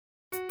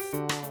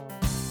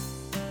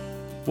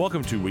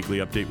Welcome to Weekly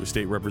Update with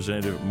State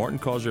Representative Martin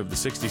Causer of the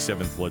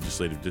 67th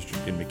Legislative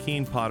District in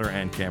McKean, Potter,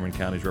 and Cameron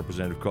Counties.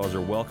 Representative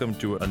Causer, welcome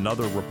to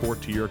another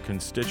report to your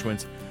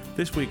constituents.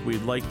 This week,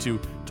 we'd like to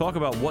talk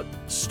about what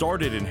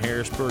started in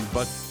Harrisburg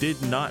but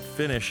did not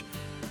finish.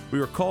 We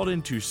were called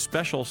into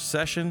special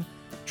session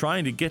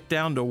trying to get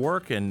down to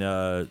work,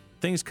 and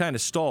things kind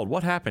of stalled.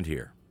 What happened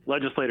here?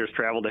 Legislators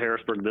traveled to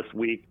Harrisburg this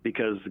week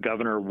because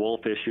Governor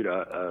Wolf issued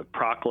a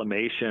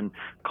proclamation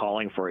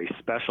calling for a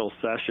special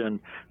session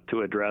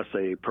to address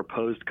a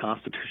proposed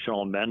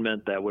constitutional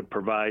amendment that would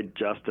provide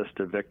justice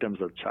to victims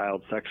of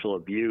child sexual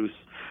abuse.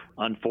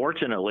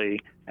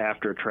 Unfortunately,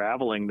 after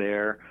traveling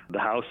there, the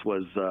House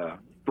was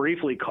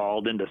briefly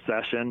called into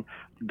session.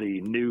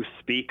 The new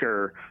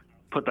speaker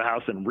put the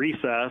House in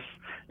recess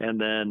and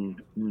then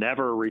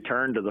never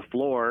returned to the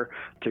floor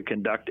to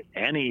conduct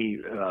any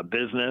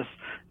business,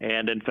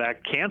 and in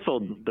fact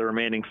canceled the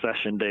remaining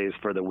session days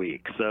for the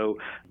week. So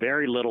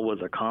very little was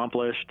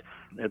accomplished.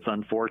 It's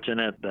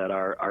unfortunate that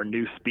our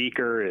new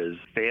speaker is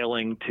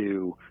failing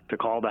to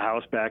call the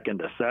House back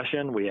into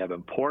session. We have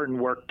important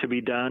work to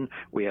be done.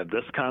 We have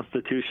this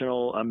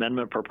constitutional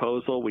amendment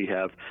proposal. We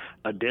have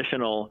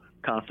additional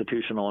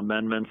constitutional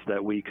amendments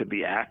that we could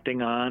be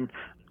acting on.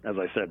 As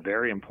I said,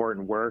 very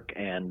important work,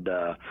 and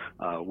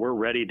we're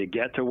ready to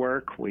get to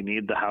work. We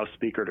need the House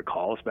Speaker to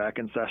call us back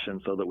in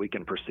session so that we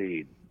can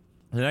proceed.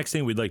 The next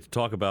thing we'd like to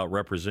talk about,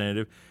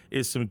 Representative,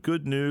 is some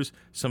good news.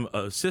 Some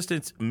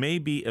assistance may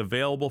be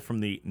available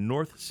from the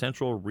North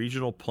Central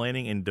Regional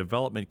Planning and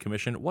Development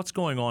Commission. What's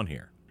going on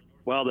here?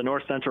 Well, the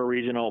North Central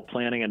Regional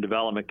Planning and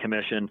Development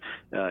Commission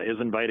is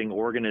inviting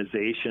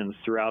organizations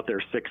throughout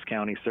their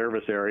six-county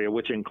service area,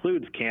 which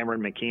includes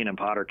Cameron, McKean, and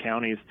Potter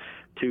counties,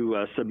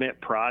 to submit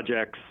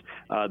projects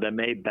that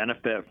may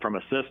benefit from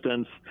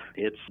assistance.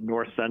 It's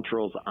North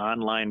Central's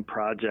online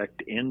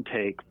project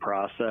intake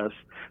process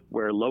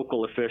where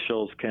local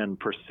officials can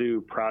pursue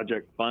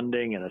project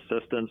funding and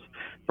assistance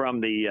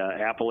from the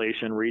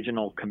Appalachian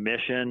Regional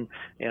Commission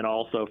and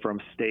also from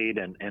state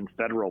and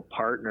federal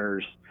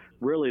partners.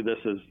 Really,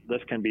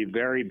 this can be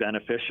very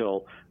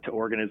beneficial to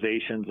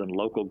organizations and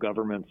local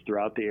governments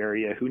throughout the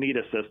area who need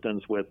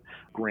assistance with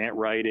grant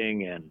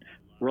writing and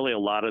really a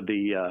lot of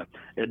the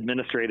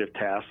administrative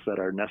tasks that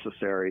are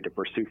necessary to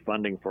pursue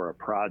funding for a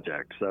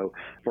project. So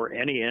for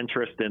any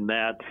interest in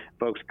that,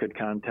 folks could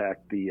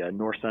contact the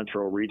North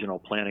Central Regional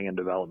Planning and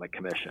Development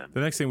Commission. The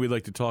next thing we'd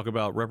like to talk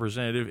about,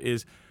 Representative,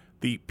 is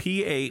the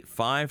PA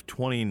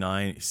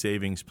 529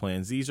 savings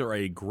plans. These are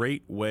a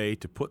great way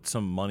to put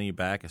some money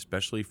back,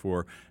 especially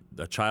for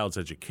the child's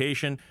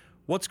education.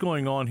 What's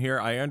going on here?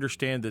 I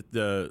understand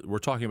that we're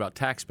talking about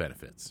tax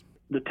benefits.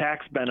 The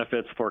tax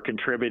benefits for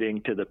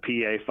contributing to the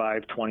PA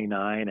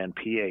 529 and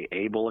PA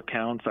ABLE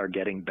accounts are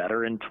getting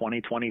better in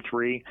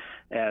 2023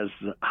 as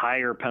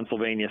higher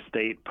Pennsylvania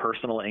state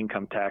personal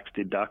income tax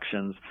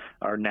deductions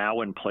are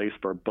now in place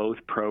for both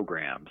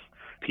programs.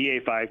 PA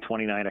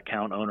 529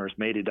 account owners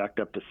may deduct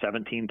up to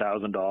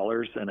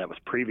 $17,000, and that was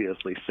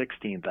previously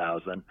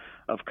 $16,000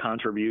 of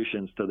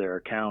contributions to their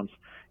accounts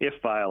if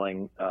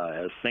filing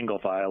as single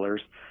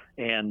filers,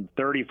 and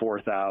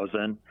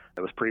 $34,000. It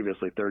was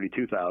previously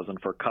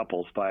 $32,000 for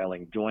couples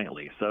filing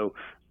jointly. So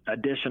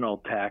additional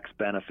tax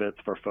benefits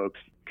for folks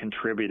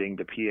contributing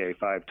to PA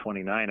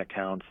 529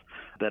 accounts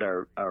that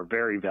are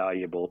very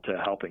valuable to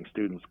helping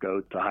students go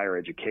to higher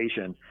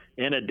education.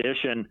 In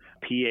addition,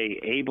 PA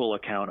ABLE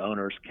account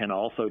owners can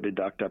also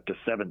deduct up to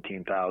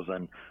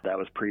 $17,000. That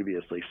was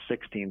previously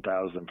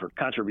 $16,000 for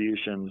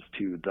contributions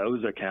to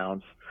those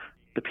accounts.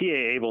 The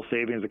PA ABLE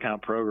Savings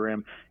Account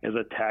Program is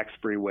a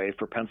tax-free way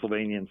for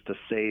Pennsylvanians to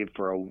save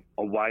for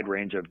a wide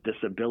range of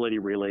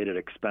disability-related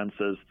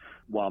expenses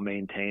while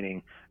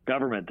maintaining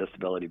government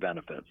disability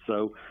benefits.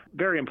 So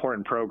very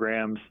important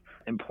programs,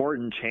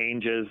 important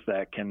changes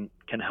that can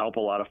help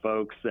a lot of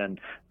folks. And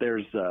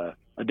there's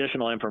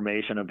additional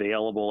information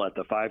available at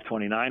the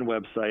 529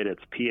 website.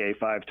 It's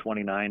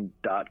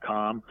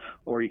pa529.com,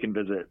 or you can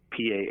visit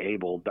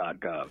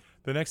paable.gov.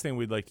 The next thing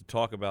we'd like to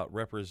talk about,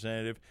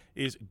 Representative,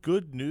 is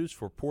good news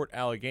for Port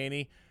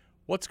Allegany.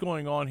 What's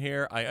going on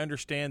here? I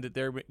understand that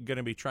they're going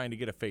to be trying to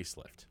get a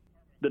facelift.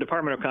 The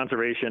Department of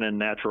Conservation and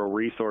Natural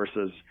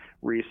Resources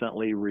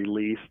recently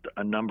released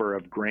a number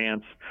of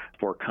grants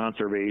for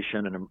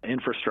conservation and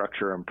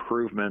infrastructure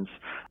improvements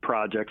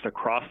projects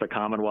across the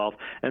Commonwealth.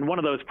 And one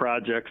of those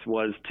projects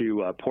was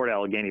to Port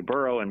Allegany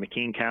Borough in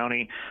McKean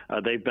County.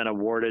 They've been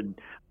awarded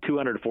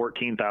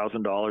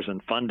 $214,000 in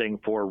funding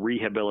for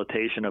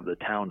rehabilitation of the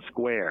town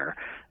square.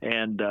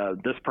 And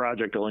this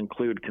project will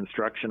include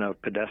construction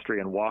of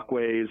pedestrian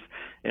walkways,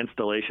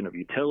 installation of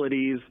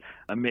utilities,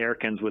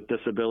 Americans with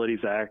Disabilities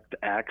Act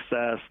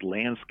access,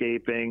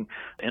 landscaping,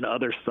 and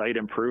other site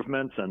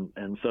improvements.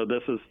 And so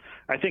this is,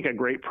 I think, a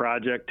great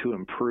project to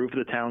improve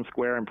the town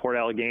square in Port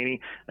Allegany.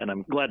 And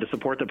I'm glad to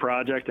support the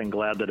project and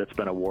glad that it's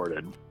been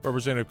awarded.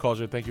 Representative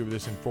Causer, thank you for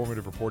this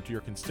informative report to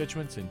your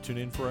constituents, and tune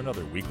in for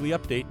another weekly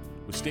update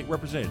with State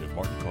Representative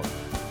Martin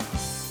Causer.